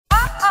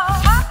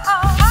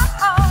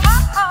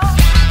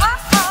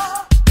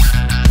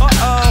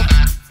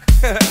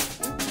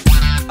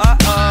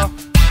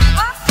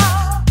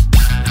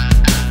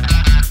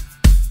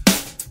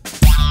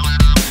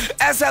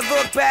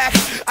back,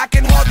 I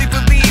can hardly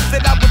believe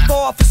that I would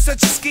fall for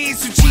such a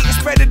skeeze who cheat and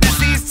spread a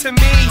disease to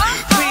me.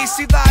 Please,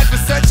 she lied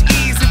with such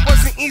ease. It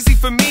wasn't easy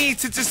for me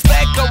to just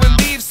let go and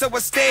leave, so I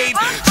stayed.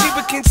 She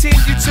would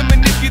continue to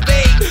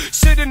manipulate.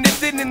 Should've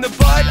nipped it in the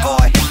bud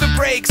or hit the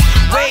brakes.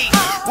 Wait,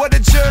 what a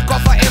jerk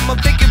off I am. I'm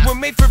thinking we're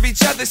made for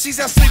each other. She's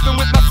out sleeping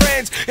with my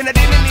friends, and I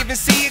didn't even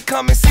see it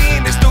coming.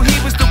 Seeing as though he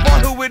was the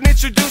one who had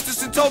introduced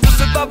us and told us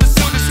to love as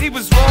soon as he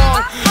was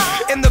wrong.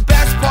 And the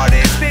best part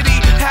is that he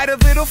had a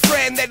little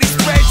friend that he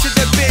spread to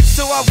the bitch.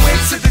 So I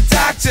went to the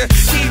doctor.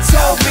 He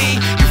told me,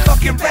 you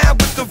fucking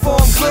round with the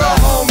wrong girl,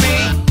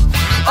 homie.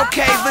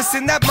 Okay,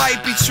 listen, that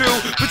might be true,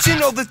 but you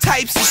know the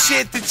types of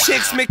shit that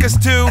chicks make us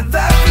do. I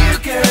love you,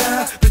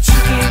 girl, but you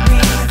gave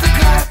me the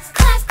clap.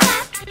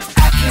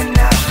 I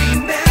cannot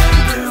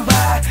remember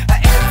why I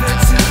ever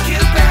took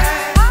you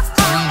back.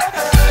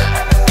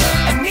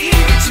 I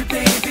needed you,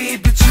 baby,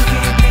 but you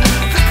gave me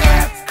the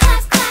clap.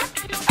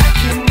 I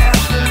cannot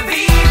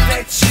believe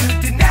that you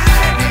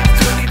denied it.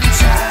 Don't even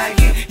try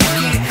it, you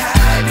can't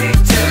hide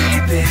it, dirty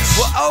bitch.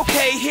 Well,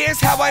 okay,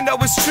 here's how I know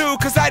it's true,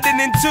 cause I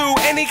didn't do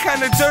any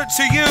kind of dirt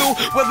to you.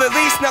 Well, at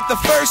least not the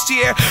first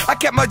year. I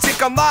kept my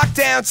dick on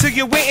lockdown till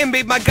you went and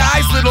made my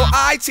guy's little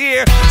eye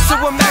tear. So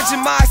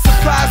imagine my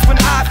surprise when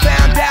I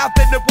found out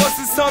that it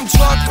wasn't some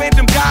drunk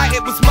random guy,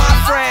 it was my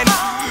friend.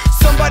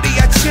 Somebody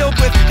I chilled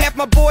with, half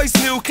my boys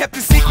knew, kept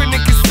the secret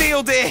and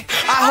concealed it.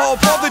 I hope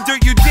all the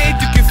dirt you did,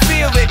 you can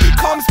feel it.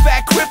 Comes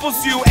back,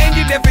 cripples you, and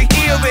you never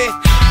heal it.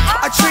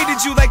 I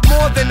treated you like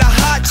more than a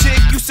hot chick.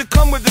 Used to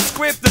come with a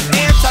script of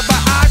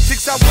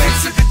antibiotics. I went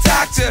to the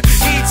doctor,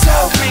 he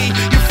told me,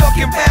 you're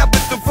fucking bad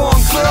with the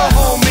wrong girl,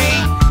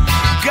 homie.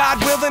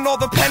 God willing, all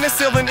the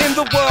penicillin in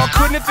the world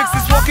couldn't fix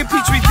this walking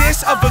petri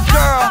dish of a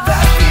girl. I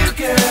love you,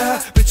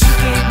 girl, but you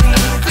gave me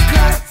the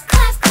clap.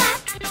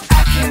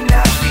 I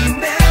cannot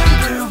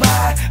remember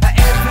why I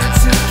ever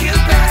took you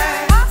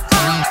back.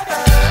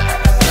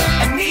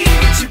 I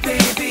needed you,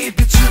 baby,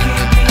 but you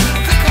gave me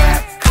the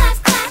clap.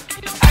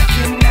 I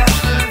cannot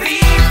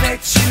believe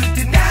that you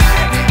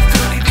denied it.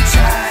 Don't even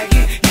try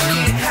it, you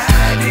can't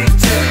hide it,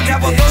 dirty bitch. Now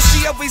although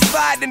she always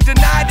lied and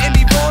denied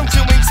any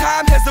wrongdoing,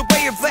 time has a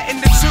way of letting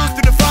the truth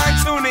through the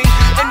fine-tuning.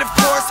 And of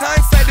course,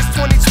 hindsight is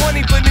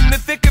 20/20, but in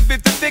the thick of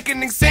it, the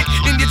thickening sick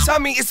in your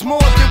tummy, it's more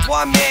than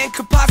one man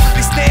could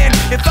possibly stand.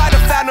 If I'd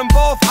have found them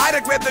both, I'd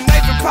have grabbed the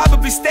knife and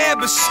probably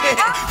stabbed. But shit,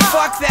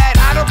 fuck that,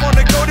 I don't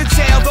wanna go to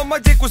jail. Though my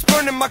dick was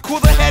burning, my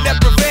cooler head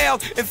had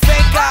prevailed. And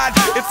thank God,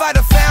 if I'd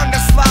have found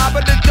that slob,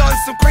 I'd have done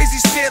some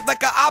crazy shit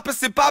like an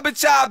opposite Baba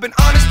job. And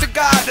honest to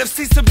God, I've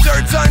seen some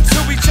dirt done to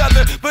each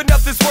other, but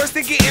nothing's worse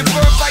than getting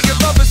burned by your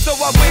lover. So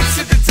I went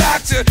to the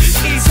doctor,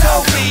 he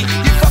told me,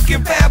 you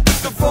fucking bad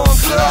with the wrong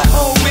girl,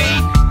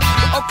 homie.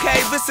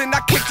 Okay, listen, I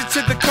kicked it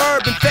to the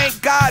curb, and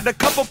thank God, a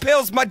couple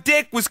pills, my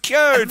dick was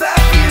cured. I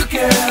love you,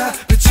 girl,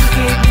 but you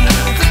gave me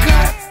the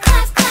clap.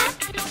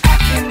 I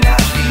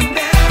cannot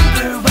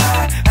remember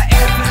why I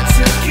ever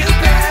took you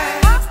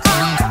back.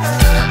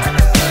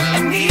 I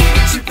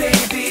needed you,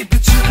 baby,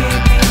 but you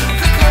gave me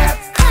the clap.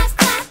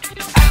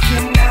 I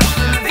cannot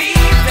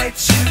believe that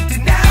you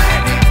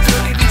denied it.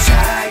 Don't even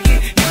try it,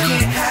 you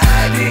can't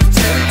hide it,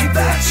 dirty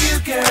bitch. You,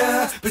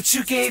 girl, but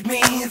you gave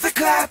me the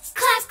clap.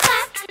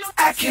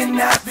 I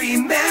cannot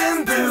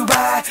remember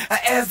why I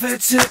ever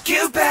took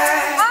you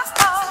back.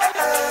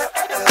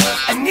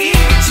 I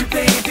needed you,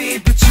 baby.